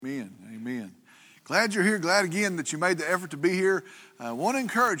Glad you're here. Glad again that you made the effort to be here. I want to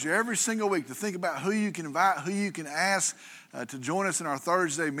encourage you every single week to think about who you can invite, who you can ask to join us in our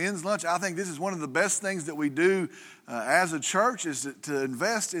Thursday men's lunch. I think this is one of the best things that we do as a church is to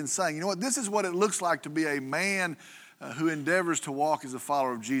invest in saying, you know what, this is what it looks like to be a man who endeavors to walk as a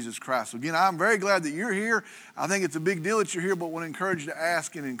follower of Jesus Christ. So again, I'm very glad that you're here. I think it's a big deal that you're here, but want to encourage you to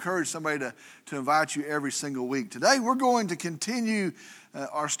ask and encourage somebody to invite you every single week. Today, we're going to continue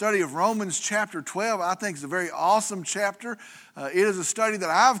our study of Romans chapter 12. I think it's a very awesome chapter. It is a study that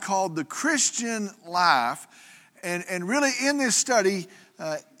I've called the Christian life. And really in this study,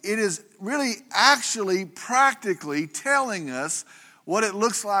 it is really actually practically telling us what it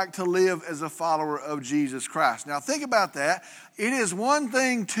looks like to live as a follower of Jesus Christ. Now think about that. It is one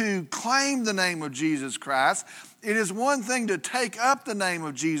thing to claim the name of Jesus Christ. It is one thing to take up the name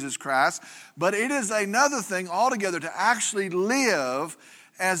of Jesus Christ. But it is another thing altogether to actually live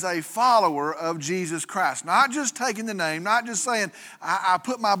as a follower of Jesus Christ. Not just taking the name, not just saying, I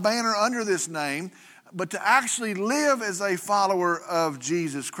put my banner under this name, but to actually live as a follower of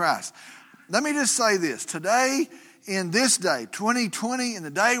Jesus Christ. Let me just say this. Today, in this day, 2020, in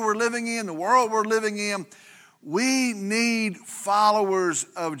the day we're living in, the world we're living in, we need followers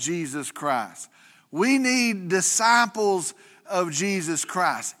of Jesus Christ. We need disciples of Jesus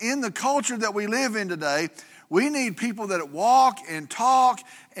Christ. In the culture that we live in today, we need people that walk and talk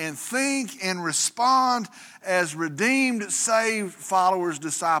and think and respond as redeemed, saved followers,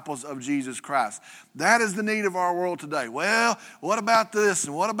 disciples of Jesus Christ. That is the need of our world today. Well, what about this?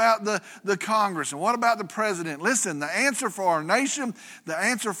 And what about the Congress? And what about the president? Listen, the answer for our nation, the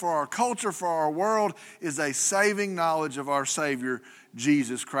answer for our culture, for our world is a saving knowledge of our Savior,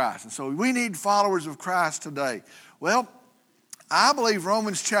 Jesus Christ. And so we need followers of Christ today. Well, I believe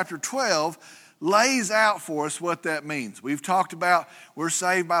Romans chapter 12 lays out for us what that means. We've talked about we're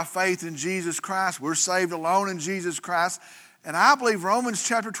saved by faith in Jesus Christ. We're saved alone in Jesus Christ. And I believe Romans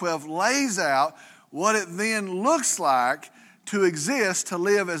chapter 12 lays out what it then looks like to exist, to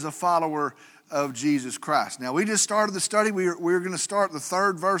live as a follower of Jesus Christ. Now, we just started the study. We're going to start the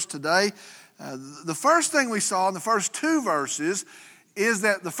third verse today. The first thing we saw in the first two verses is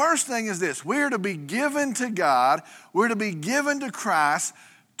that the first thing is this. We're to be given to God. We're to be given to Christ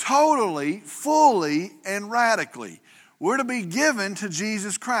totally, fully, and radically. We're to be given to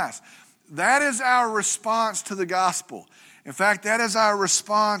Jesus Christ. That is our response to the gospel. In fact, that is our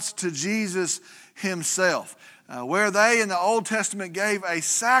response to Jesus himself. Where they in the Old Testament gave a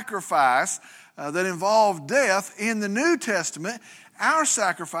sacrifice that involved death, in the New Testament, our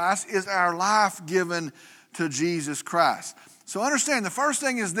sacrifice is our life given to Jesus Christ. So understand, the first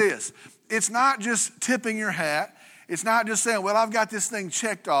thing is this. It's not just tipping your hat. It's not just saying, well, I've got this thing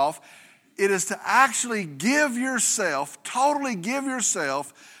checked off. It is to actually give yourself, totally give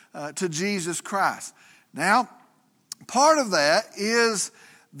yourself to Jesus Christ. Now, part of that is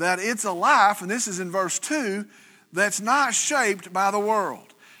that it's a life, and this is in verse 2, that's not shaped by the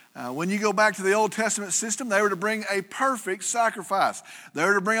world. When you go back to the Old Testament system, they were to bring a perfect sacrifice. They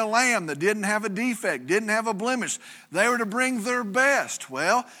were to bring a lamb that didn't have a defect, didn't have a blemish. They were to bring their best.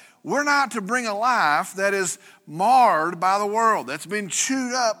 Well, we're not to bring a life that is marred by the world, that's been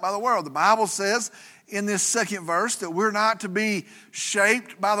chewed up by the world. The Bible says in this second verse that we're not to be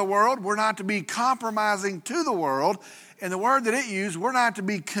shaped by the world. We're not to be compromising to the world. And the word that it used, we're not to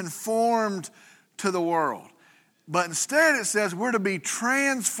be conformed to the world. But instead it says we're to be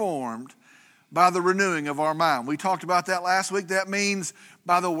transformed by the renewing of our mind. We talked about that last week. That means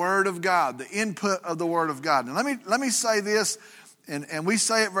by the Word of God, the input of the Word of God. Now let me say this, and we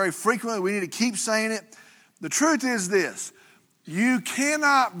say it very frequently. We need to keep saying it. The truth is this. You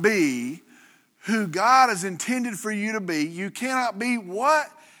cannot be who God has intended for you to be. You cannot be what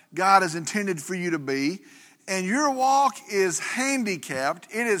God has intended for you to be. And your walk is handicapped.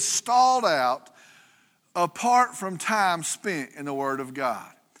 It is stalled out apart from time spent in the Word of God.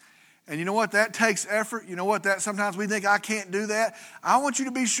 And you know what? That takes effort. You know what? That sometimes we think, I can't do that. I want you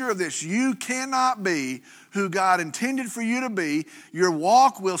to be sure of this. You cannot be who God intended for you to be. Your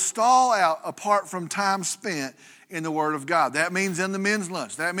walk will stall out apart from time spent in the Word of God. That means in the men's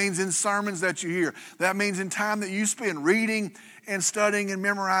lunch. That means in sermons that you hear. That means in time that you spend reading and studying and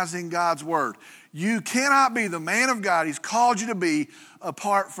memorizing God's Word. You cannot be the man of God He's called you to be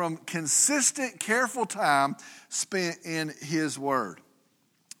apart from consistent, careful time spent in His Word.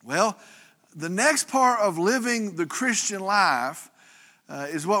 Well, the next part of living the Christian life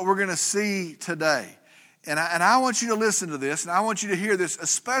is what we're going to see today. And I want you to listen to this, and I want you to hear this,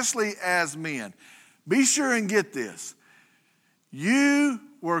 especially as men. Be sure and get this. You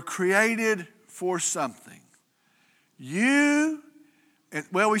were created for something. You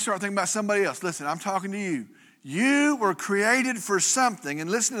we start thinking about somebody else. Listen, I'm talking to you. You were created for something,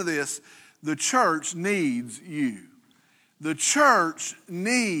 and listen to this, the church needs you. The church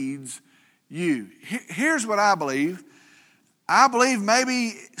needs you. Here's what I believe. I believe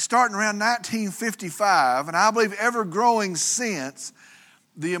maybe starting around 1955, and I believe ever growing since,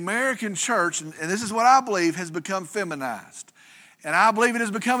 the American church, and this is what I believe, has become feminized. And I believe it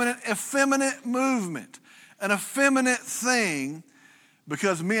has become an effeminate movement, an effeminate thing,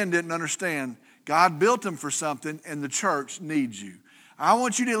 because men didn't understand God built them for something, and the church needs you. I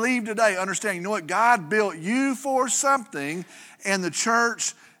want you to leave today understanding, you know what? God built you for something, and the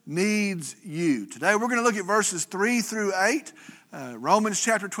church needs you. Today we're going to look at verses 3 through 8. Romans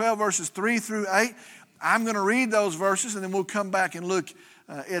chapter 12, verses 3 through 8. I'm going to read those verses, and then we'll come back and look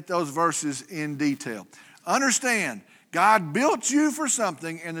at those verses in detail. Understand, God built you for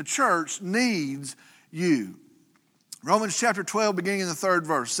something, and the church needs you. Romans chapter 12, beginning in the 3rd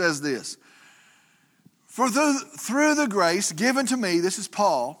verse, says this. For through the grace given to me, this is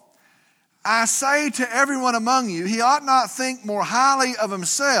Paul, I say to everyone among you, he ought not think more highly of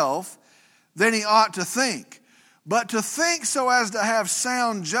himself than he ought to think, but to think so as to have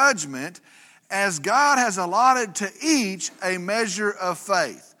sound judgment, as God has allotted to each a measure of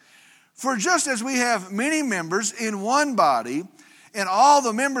faith. For just as we have many members in one body, and all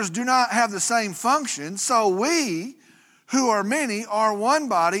the members do not have the same function, so we, who are many, are one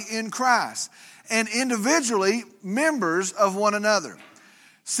body in Christ, and individually members of one another.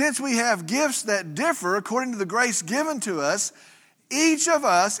 Since we have gifts that differ according to the grace given to us, each of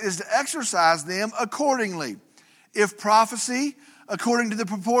us is to exercise them accordingly. If prophecy, according to the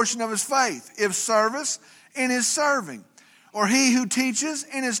proportion of his faith. If service, in his serving. Or he who teaches,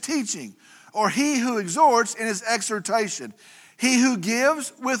 in his teaching. Or he who exhorts, in his exhortation. He who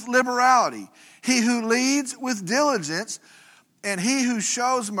gives, with liberality. He who leads, with diligence. And he who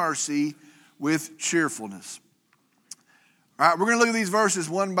shows mercy, with cheerfulness. All right, we're going to look at these verses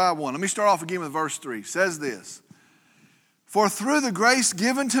one by one. Let me start off again with verse 3. It says this. For through the grace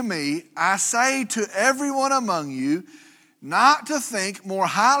given to me, I say to everyone among you, not to think more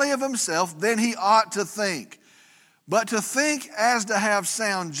highly of himself than he ought to think, but to think as to have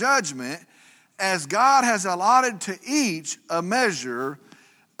sound judgment, as God has allotted to each a measure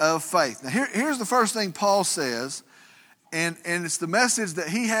of faith. Now here's the first thing Paul says, and it's the message that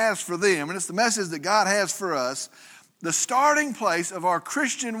he has for them, and it's the message that God has for us. The starting place of our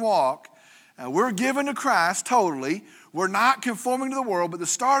Christian walk, we're given to Christ totally. We're not conforming to the world, but the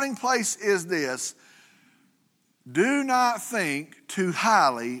starting place is this. Do not think too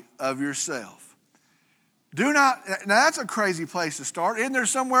highly of yourself. Now that's a crazy place to start. Isn't there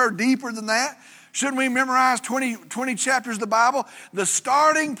somewhere deeper than that? Shouldn't we memorize 20 chapters of the Bible? The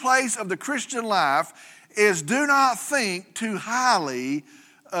starting place of the Christian life is do not think too highly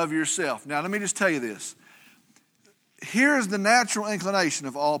of yourself. Now let me just tell you this. Here's the natural inclination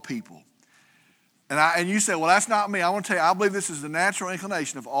of all people. And you say, well, that's not me. I want to tell you, I believe this is the natural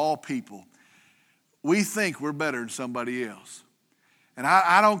inclination of all people. We think we're better than somebody else. And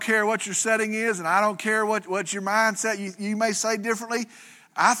I don't care what your setting is, and I don't care what your mindset, you may say differently.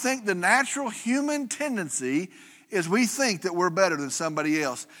 I think the natural human tendency is we think that we're better than somebody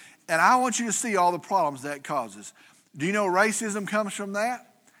else. And I want you to see all the problems that causes. Do you know racism comes from that?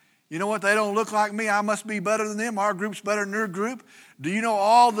 You know what? They don't look like me. I must be better than them. Our group's better than their group. Do you know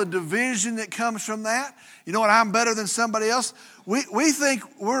all the division that comes from that? You know what? I'm better than somebody else. We think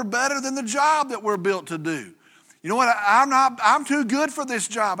we're better than the job that we're built to do. You know what? I'm too good for this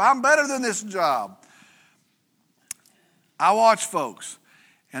job. I'm better than this job. I watch folks.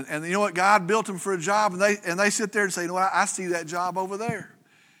 And you know what? God built them for a job, and they sit there and say, you know what? I see that job over there.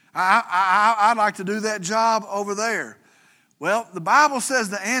 I'd like to do that job over there. Well, the Bible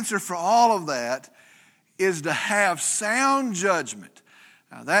says the answer for all of that is to have sound judgment.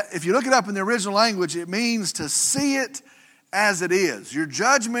 Now that, if you look it up in the original language, it means to see it as it is. Your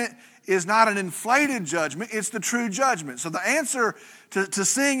judgment is not an inflated judgment, it's the true judgment. So the answer to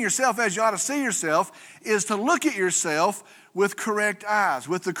seeing yourself as you ought to see yourself is to look at yourself with correct eyes,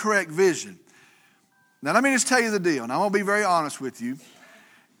 with the correct vision. Now let me just tell you the deal, and I'm going to be very honest with you.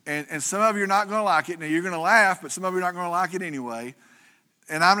 And some of you are not going to like it. Now, you're going to laugh, but some of you are not going to like it anyway.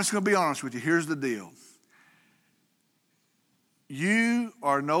 And I'm just going to be honest with you. Here's the deal. You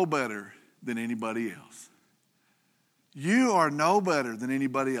are no better than anybody else. You are no better than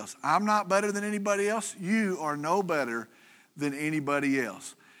anybody else. I'm not better than anybody else. You are no better than anybody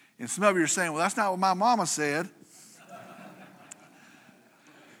else. And some of you are saying, well, that's not what my mama said.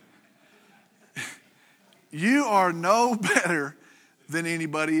 You are no better than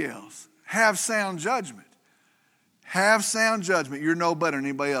anybody else. Have sound judgment. Have sound judgment. You're no better than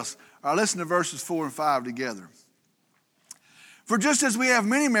anybody else. All right, listen to verses 4 and 5 together. For just as we have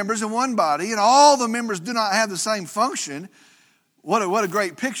many members in one body, and all the members do not have the same function, what a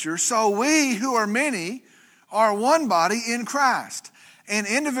great picture, so we who are many are one body in Christ, and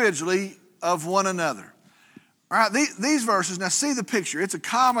individually of one another. All right, these verses, now see the picture. It's a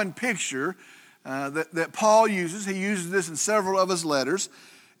common picture that Paul uses. He uses this in several of his letters,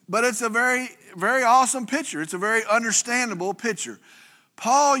 but it's a very, very awesome picture. It's a very understandable picture.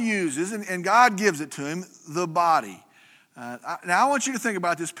 Paul uses, and God gives it to him, the body. Now I want you to think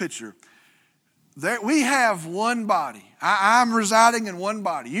about this picture. We have one body. I'm residing in one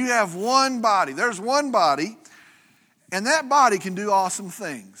body. You have one body. There's one body, and that body can do awesome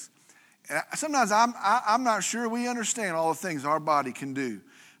things. And sometimes I'm not sure we understand all the things our body can do.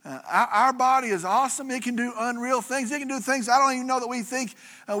 Our body is awesome. It can do unreal things. It can do things I don't even know that we think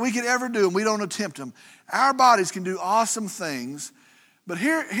we could ever do, and we don't attempt them. Our bodies can do awesome things, but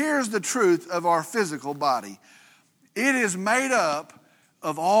here's the truth of our physical body. It is made up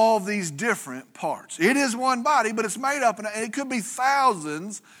of all these different parts. It is one body, but it's made up, and it could be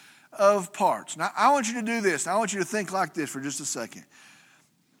thousands of parts. Now, I want you to do this. I want you to think like this for just a second.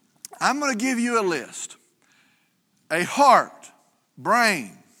 I'm going to give you a list. A heart,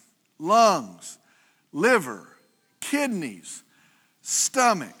 brain, lungs, liver, kidneys,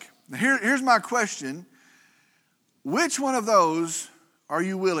 stomach. Now, here's my question. Which one of those are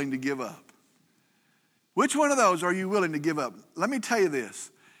you willing to give up? Which one of those are you willing to give up? Let me tell you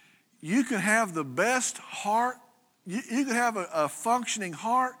this. You can have the best heart. You can have a functioning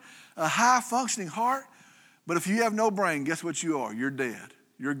heart, a high-functioning heart, but if you have no brain, guess what you are? You're dead.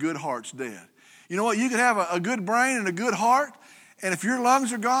 Your good heart's dead. You know what? You can have a good brain and a good heart, and if your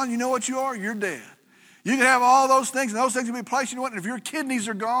lungs are gone, you know what you are? You're dead. You can have all those things, and those things will be placed. You know what? And if your kidneys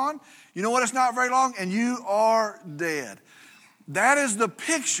are gone, you know what? It's not very long, and you are dead. That is the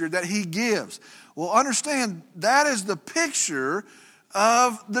picture that he gives. Well, understand, that is the picture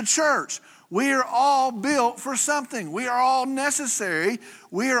of the church. We are all built for something. We are all necessary.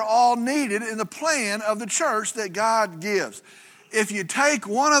 We are all needed in the plan of the church that God gives. If you take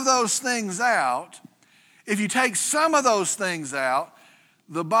one of those things out, if you take some of those things out,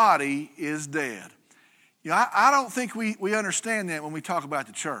 the body is dead. You know, I don't think we understand that when we talk about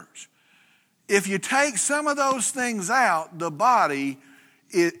the church. If you take some of those things out, the body,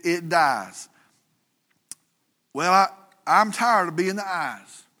 it dies. Well, I'm tired of being the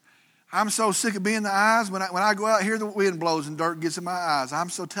eyes. I'm so sick of being the eyes. When I go out here, the wind blows and dirt gets in my eyes. I'm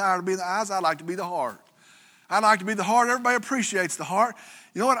so tired of being the eyes, I'd like to be the heart. I'd like to be the heart. Everybody appreciates the heart.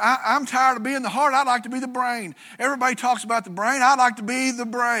 You know what? I'm tired of being the heart. I'd like to be the brain. Everybody talks about the brain. I'd like to be the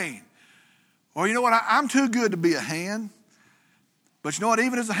brain. Or you know what? I'm too good to be a hand. But you know what?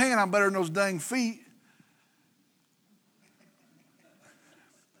 Even as a hand, I'm better than those dang feet.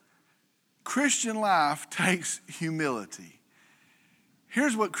 Christian life takes humility.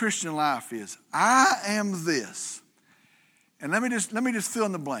 Here's what Christian life is. I am this. And let me just fill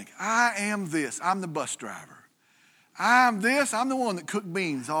in the blank. I am this. I'm the bus driver. I am this. I'm the one that cooked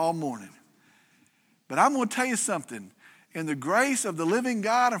beans all morning. But I'm going to tell you something. In the grace of the living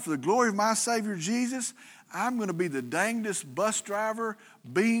God and for the glory of my Savior Jesus, I'm going to be the dangest bus driver,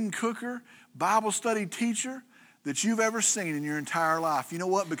 bean cooker, Bible study teacher that you've ever seen in your entire life. You know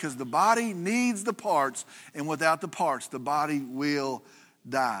what? Because the body needs the parts, and without the parts, the body will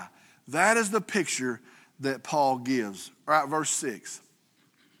die. That is the picture that Paul gives. All right, verse 6.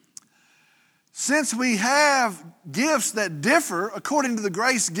 Since we have gifts that differ according to the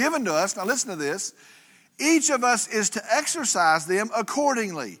grace given to us, now listen to this, each of us is to exercise them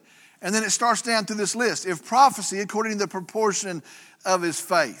accordingly. And then it starts down through this list. If prophecy, according to the proportion of his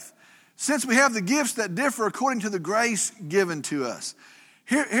faith. Since we have the gifts that differ according to the grace given to us.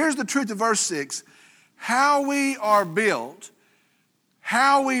 Here's the truth of verse 6. How we are built,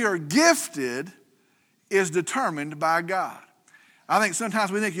 how we are gifted is determined by God. I think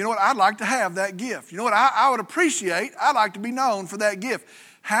sometimes we think, you know what, I'd like to have that gift. You know what, I would appreciate, I'd like to be known for that gift.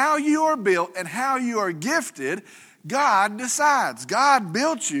 How you are built and how you are gifted, God decides. God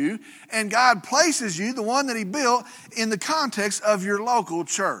built you, and God places you, the one that he built, in the context of your local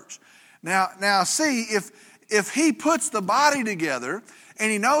church. Now see, if he puts the body together,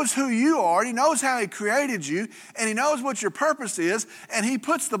 and he knows who you are, and he knows how he created you, and he knows what your purpose is, and he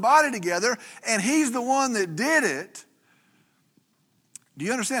puts the body together, and he's the one that did it, do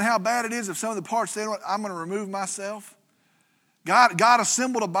you understand how bad it is if some of the parts say, I'm going to remove myself? God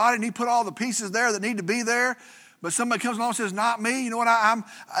assembled a body, and he put all the pieces there that need to be there, but somebody comes along and says, not me. You know what,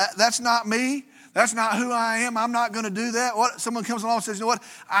 that's not me. That's not who I am. I'm not going to do that. What someone comes along and says, you know what?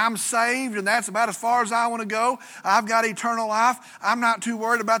 I'm saved and that's about as far as I want to go. I've got eternal life. I'm not too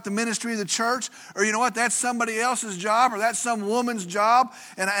worried about the ministry of the church. Or you know what? That's somebody else's job or that's some woman's job.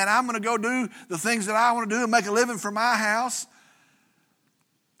 And I'm going to go do the things that I want to do and make a living for my house.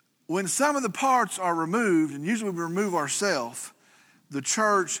 When some of the parts are removed, and usually we remove ourselves, the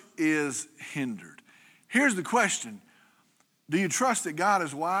church is hindered. Here's the question. Do you trust that God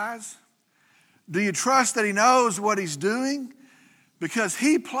is wise? Do you trust that he knows what he's doing? Because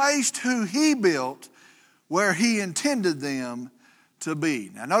he placed who he built where he intended them to be.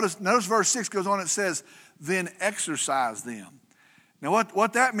 Now notice verse 6 goes on, it says, then exercise them. Now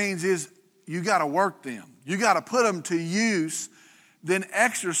what that means is you got to work them. You got to put them to use, then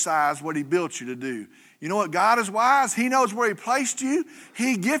exercise what he built you to do. You know what? God is wise. He knows where he placed you.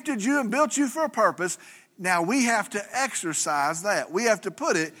 He gifted you and built you for a purpose. Now we have to exercise that. We have to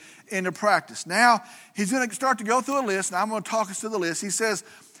put it into practice. Now he's going to start to go through a list, and I'm going to talk us through the list. He says,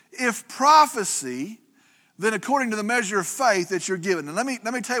 if prophecy, then according to the measure of faith that you're given. And let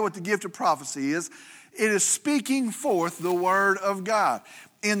me tell you what the gift of prophecy is. It is speaking forth the word of God.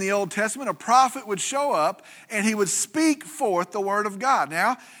 In the Old Testament, a prophet would show up and he would speak forth the word of God.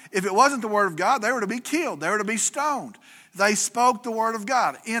 Now, if it wasn't the word of God, they were to be killed. They were to be stoned. They spoke the word of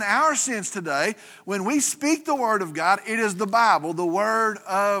God. In our sense today, when we speak the word of God, it is the Bible, the word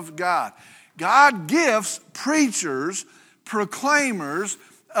of God. God gifts preachers, proclaimers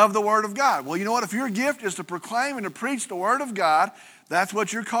of the word of God. Well, you know what? If your gift is to proclaim and to preach the word of God, that's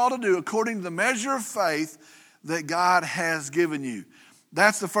what you're called to do according to the measure of faith that God has given you.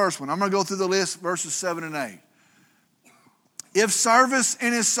 That's the first one. I'm going to go through the list, verses 7 and 8. If service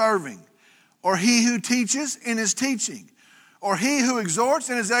in his serving, or he who teaches in his teaching, or he who exhorts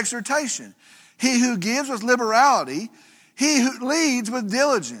in his exhortation, he who gives with liberality, he who leads with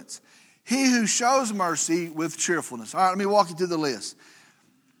diligence, he who shows mercy with cheerfulness. All right, let me walk you through the list.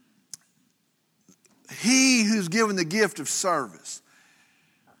 He who's given the gift of service.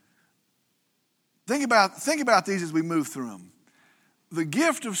 Think about these as we move through them. The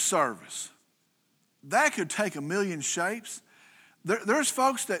gift of service, that could take a million shapes. There's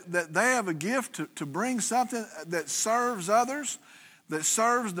folks that they have a gift to bring something that serves others, that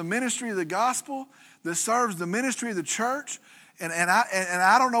serves the ministry of the gospel, that serves the ministry of the church. And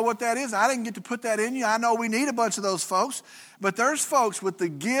I don't know what that is. I didn't get to put that in you. I know we need a bunch of those folks. But there's folks with the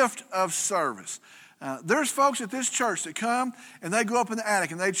gift of service. There's folks at this church that come and they go up in the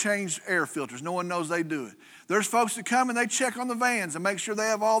attic and they change air filters. No one knows they do it. There's folks that come and they check on the vans and make sure they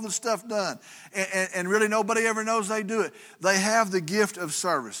have all the stuff done. And really nobody ever knows they do it. They have the gift of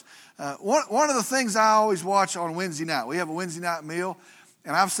service. One of the things I always watch on Wednesday night, we have a Wednesday night meal,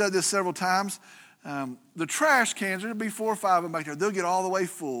 and I've said this several times, the trash cans, there'll be 4 or 5 of them back there, they'll get all the way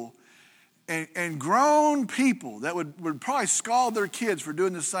full. And grown people that would probably scald their kids for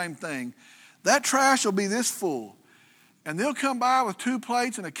doing the same thing, that trash will be this full. And they'll come by with 2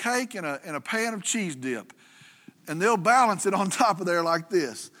 plates and a cake and a pan of cheese dip. And they'll balance it on top of there like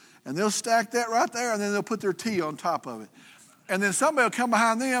this. And they'll stack that right there, and then they'll put their tea on top of it. And then somebody will come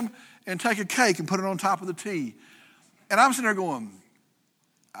behind them and take a cake and put it on top of the tea. And I'm sitting there going,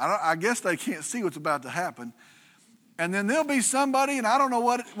 I guess they can't see what's about to happen. And then there'll be somebody, and I don't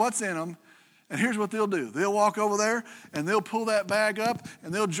know what's in them, and here's what they'll do. They'll walk over there, and they'll pull that bag up,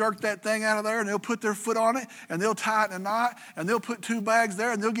 and they'll jerk that thing out of there, and they'll put their foot on it, and they'll tie it in a knot, and they'll put 2 bags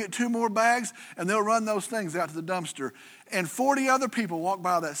there, and they'll get 2 more bags, and they'll run those things out to the dumpster. And 40 other people walk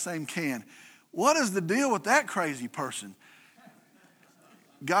by that same can. What is the deal with that crazy person?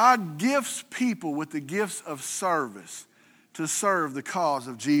 God gifts people with the gifts of service to serve the cause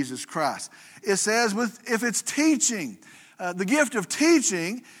of Jesus Christ. It says if it's teaching, the gift of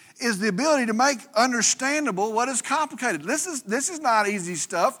teaching is the ability to make understandable what is complicated. This is not easy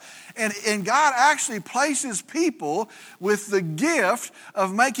stuff. And God actually places people with the gift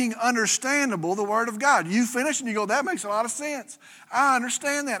of making understandable the Word of God. You finish and you go, that makes a lot of sense. I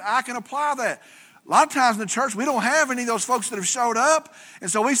understand that. I can apply that. A lot of times in the church, we don't have any of those folks that have showed up. And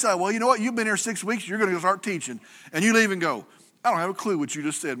so we say, well, you know what? You've been here 6 weeks. You're going to start teaching. And you leave and go, I don't have a clue what you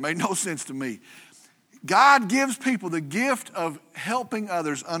just said. It made no sense to me. God gives people the gift of helping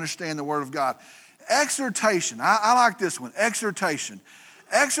others understand the Word of God. Exhortation. I like this one. Exhortation.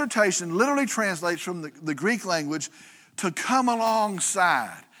 Exhortation literally translates from the Greek language to come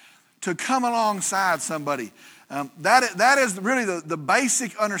alongside. To come alongside somebody. That is really the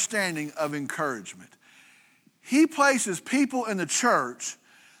basic understanding of encouragement. He places people in the church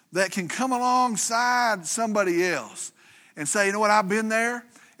that can come alongside somebody else and say, you know what, I've been there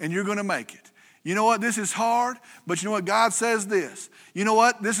and you're going to make it. You know what? This is hard, but you know what? God says this. You know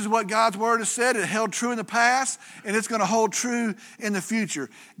what? This is what God's word has said. It held true in the past, and it's going to hold true in the future.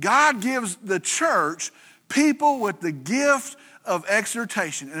 God gives the church people with the gift of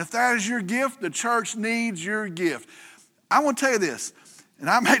exhortation. And if that is your gift, the church needs your gift. I want to tell you this, and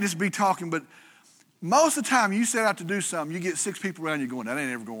I may just be talking, but most of the time you set out to do something, you get 6 people around you going, that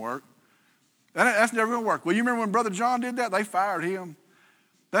ain't ever going to work. That's never going to work. Well, you remember when Brother John did that? They fired him.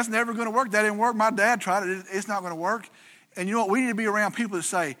 That's never going to work. That didn't work. My dad tried it. It's not going to work. And you know what? We need to be around people that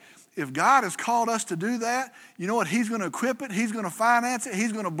say, if God has called us to do that, you know what? He's going to equip it. He's going to finance it.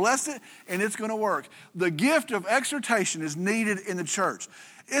 He's going to bless it, and it's going to work. The gift of exhortation is needed in the church.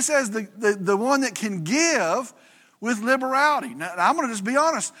 It says the one that can give with liberality. Now, I'm going to just be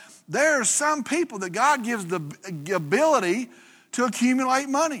honest. There are some people that God gives the ability to accumulate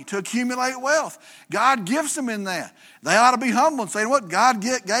money, to accumulate wealth. God gifts them in that. They ought to be humble and say, you know what, God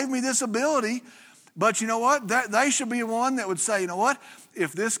gave me this ability, but you know what, they should be one that would say, you know what,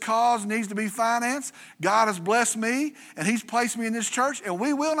 if this cause needs to be financed, God has blessed me and He's placed me in this church, and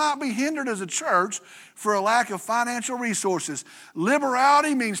we will not be hindered as a church for a lack of financial resources.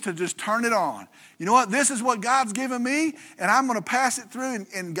 Liberality means to just turn it on. You know what? This is what God's given me, and I'm going to pass it through,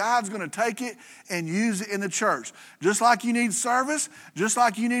 and God's going to take it and use it in the church. Just like you need service, just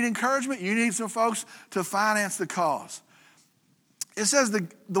like you need encouragement, you need some folks to finance the cause. It says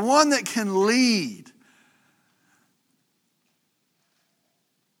the one that can lead.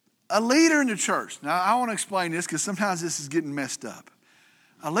 A leader in the church. Now, I want to explain this because sometimes this is getting messed up.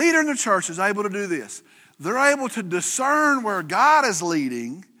 A leader in the church is able to do this. They're able to discern where God is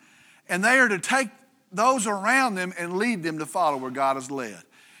leading, and they are to take those around them and lead them to follow where God has led.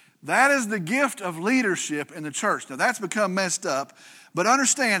 That is the gift of leadership in the church. Now, that's become messed up, but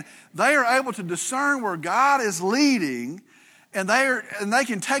understand, they are able to discern where God is leading, and they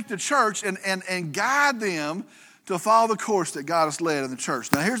can take the church and guide them to follow the course that God has led in the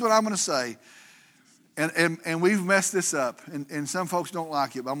church. Now, here's what I'm going to say, and we've messed this up, and some folks don't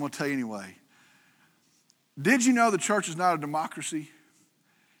like it, but I'm going to tell you anyway. Did you know the church is not a democracy?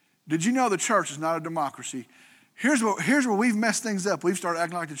 Did you know the church is not a democracy? Here's where we've messed things up. We've started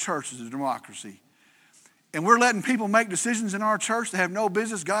acting like the church is a democracy. And we're letting people make decisions in our church that have no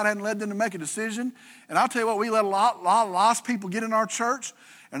business. God hadn't led them to make a decision. And I'll tell you what, we let a lot of lost people get in our church,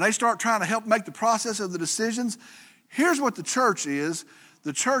 and they start trying to help make the process of the decisions. Here's what the church is.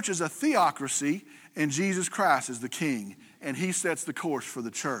 The church is a theocracy, and Jesus Christ is the king, and He sets the course for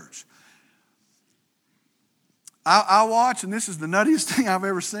the church. I watch, and this is the nuttiest thing I've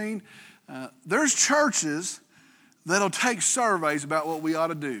ever seen. There's churches that'll take surveys about what we ought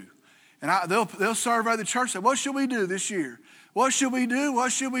to do. And they'll survey the church, say, what should we do this year? What should we do?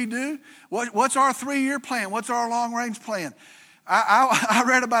 What should we do? What's our 3-year plan? What's our long-range plan? I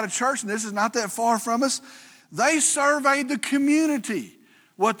read about a church, and this is not that far from us. They surveyed the community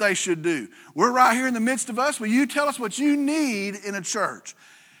what they should do. We're right here in the midst of us. Will you tell us what you need in a church?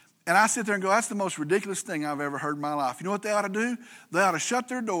 And I sit there and go, that's the most ridiculous thing I've ever heard in my life. You know what they ought to do? They ought to shut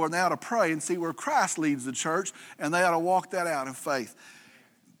their door and they ought to pray and see where Christ leads the church, and they ought to walk that out in faith.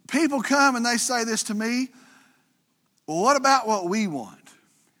 People come and they say this to me, well, what about what we want?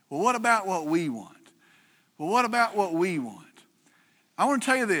 Well, what about what we want? Well, what about what we want? I want to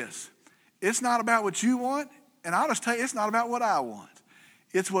tell you this. It's not about what you want, and I'll just tell you, it's not about what I want.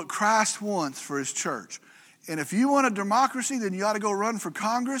 It's what Christ wants for His church. And if you want a democracy, then you ought to go run for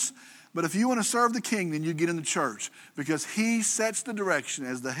Congress. But if you want to serve the King, then you get in the church, because He sets the direction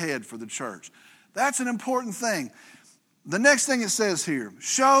as the head for the church. That's an important thing. The next thing it says here,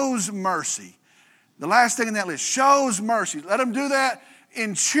 shows mercy. The last thing in that list, shows mercy. Let them do that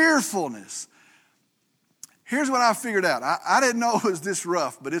in cheerfulness. Here's what I figured out. I didn't know it was this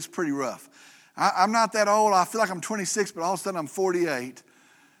rough, but it's pretty rough. I'm not that old. I feel like I'm 26, but all of a sudden I'm 48.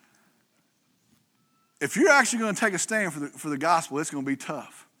 If you're actually going to take a stand for the gospel, it's going to be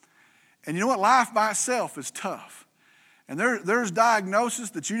tough. And you know what? Life by itself is tough. And there's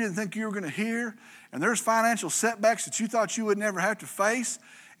diagnosis that you didn't think you were going to hear. And there's financial setbacks that you thought you would never have to face.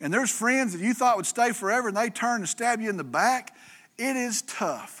 And there's friends that you thought would stay forever, and they turn and stab you in the back. It is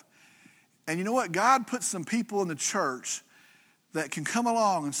tough. And you know what? God puts some people in the church that can come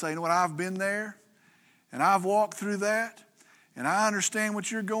along and say, you know what? I've been there, and I've walked through that, and I understand what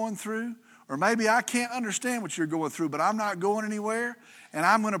you're going through. Or maybe I can't understand what you're going through, but I'm not going anywhere. And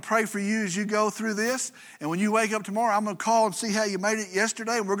I'm going to pray for you as you go through this. And when you wake up tomorrow, I'm going to call and see how you made it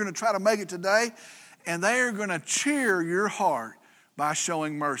yesterday. And we're going to try to make it today. And they are going to cheer your heart by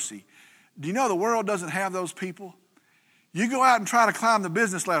showing mercy. Do you know the world doesn't have those people? You go out and try to climb the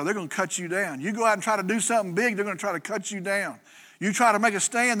business ladder, they're going to cut you down. You go out and try to do something big, they're going to try to cut you down. You try to make a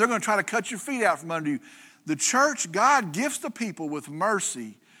stand, they're going to try to cut your feet out from under you. The church, God gifts the people with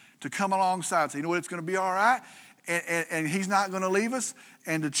mercy to come alongside and say, you know what, it's going to be all right, and He's not going to leave us,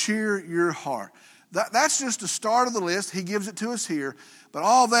 and to cheer your heart. That's just the start of the list. He gives it to us here. But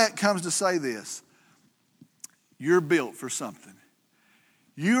all that comes to say this: you're built for something.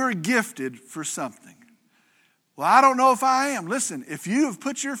 You're gifted for something. Well, I don't know if I am. Listen, if you have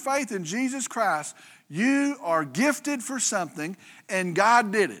put your faith in Jesus Christ, you are gifted for something, and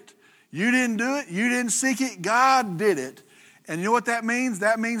God did it. You didn't do it. You didn't seek it. God did it. And you know what that means?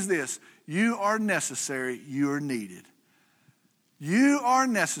 That means this: you are necessary. You are needed. You are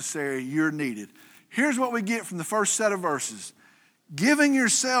necessary. You're needed. Here's what we get from the first set of verses. Giving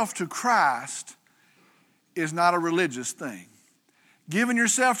yourself to Christ is not a religious thing. Giving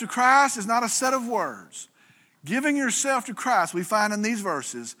yourself to Christ is not a set of words. Giving yourself to Christ, we find in these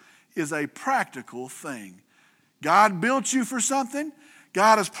verses, is a practical thing. God built you for something.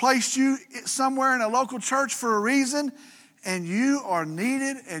 God has placed you somewhere in a local church for a reason, and you are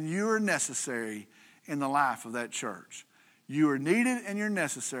needed and you are necessary in the life of that church. You are needed and you're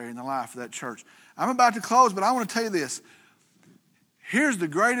necessary in the life of that church. I'm about to close, but I want to tell you this. Here's the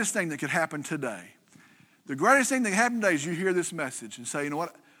greatest thing that could happen today. The greatest thing that can happen today is you hear this message and say, you know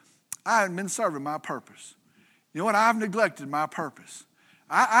what? I haven't been serving my purpose. You know what? I've neglected my purpose.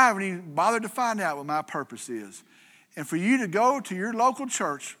 I haven't even bothered to find out what my purpose is. And for you to go to your local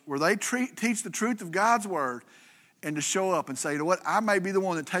church where they teach the truth of God's word and to show up and say, you know what, I may be the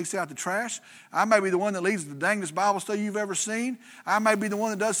one that takes out the trash. I may be the one that leads the dangest Bible study you've ever seen. I may be the one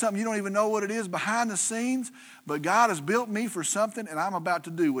that does something you don't even know what it is behind the scenes. But God has built me for something, and I'm about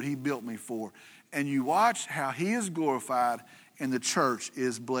to do what He built me for. And you watch how He is glorified and the church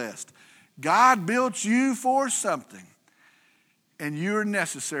is blessed. God built you for something, and you're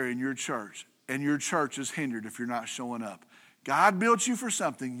necessary in your church. And your church is hindered if you're not showing up. God built you for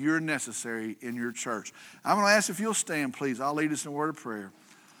something. You're necessary in your church. I'm going to ask if you'll stand, please. I'll lead us in a word of prayer.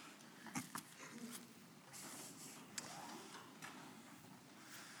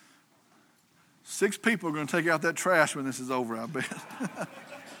 Six people are going to take out that trash when this is over, I bet.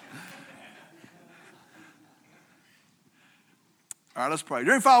 All right, let's pray.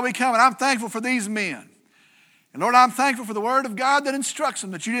 Dear Father, we come, and I'm thankful for these men. And Lord, I'm thankful for the word of God that instructs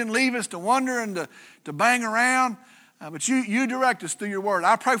them, that you didn't leave us to wander and to bang around, but you direct us through your word.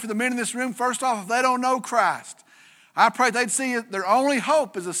 I pray for the men in this room, first off, if they don't know Christ, I pray they'd see their only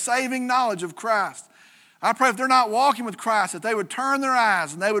hope is a saving knowledge of Christ. I pray if they're not walking with Christ, that they would turn their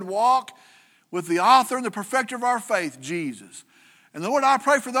eyes and they would walk with the author and the perfecter of our faith, Jesus. And Lord, I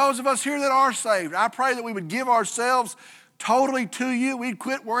pray for those of us here that are saved. I pray that we would give ourselves totally to you. We'd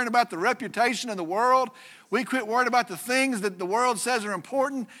quit worrying about the reputation of the world. We quit worrying about the things that the world says are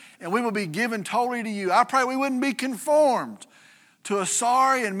important, and we will be given totally to you. I pray we wouldn't be conformed to a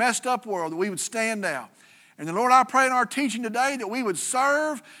sorry and messed up world, that we would stand out. And then, Lord, I pray in our teaching today that we would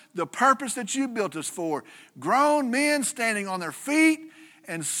serve the purpose that you built us for. Grown men standing on their feet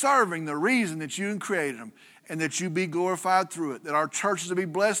and serving the reason that you created them, and that you be glorified through it, that our churches will be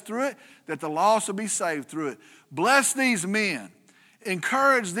blessed through it, that the lost will be saved through it. Bless these men.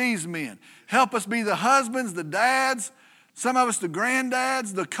 Encourage these men. Help us be the husbands, the dads, some of us the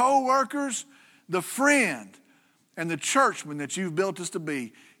granddads, the co-workers, the friend, and the churchmen that you've built us to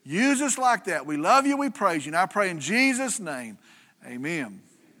be. Use us like that. We love you, we praise you, and I pray in Jesus' name, amen.